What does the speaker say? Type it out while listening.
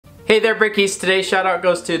Hey there Brickies, today's shout out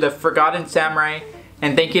goes to the Forgotten Samurai,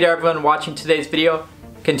 and thank you to everyone watching today's video.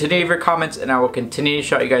 Continue to leave your comments and I will continue to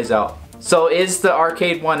shout you guys out. So is the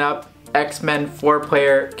ARCADE1UP X-Men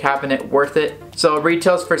 4-player cabinet worth it? So it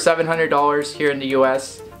retails for $700 here in the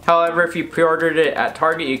US. However, if you pre-ordered it at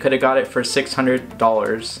Target, you could have got it for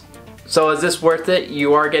 $600. So is this worth it?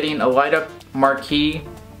 You are getting a light up marquee,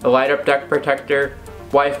 a light up deck protector,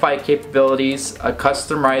 Wi-Fi capabilities, a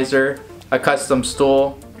custom riser, a custom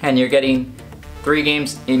stool, and you're getting 3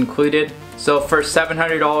 games included. So for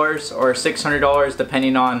 $700 or $600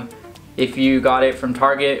 depending on if you got it from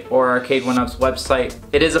Target or ARCADE1UP's website.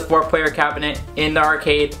 It is a 4-player cabinet in the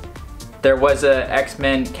arcade. There was a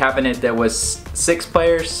X-Men cabinet that was 6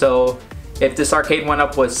 players, so if this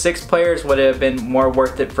ARCADE1UP was 6 players, would it have been more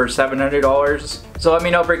worth it for $700? So let me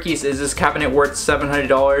know, Brickies, is this cabinet worth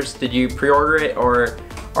 $700? Did you pre-order it or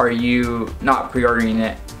are you not pre-ordering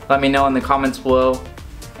it? Let me know in the comments below.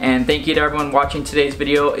 And thank you to everyone watching today's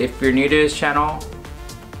video. If you're new to this channel,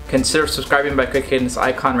 consider subscribing by clicking this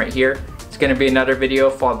icon right here. It's going to be another video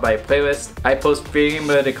followed by a playlist. I post video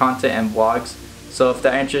related content and vlogs, so if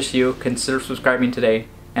that interests you, consider subscribing today.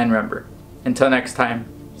 And remember, until next time,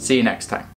 see you next time.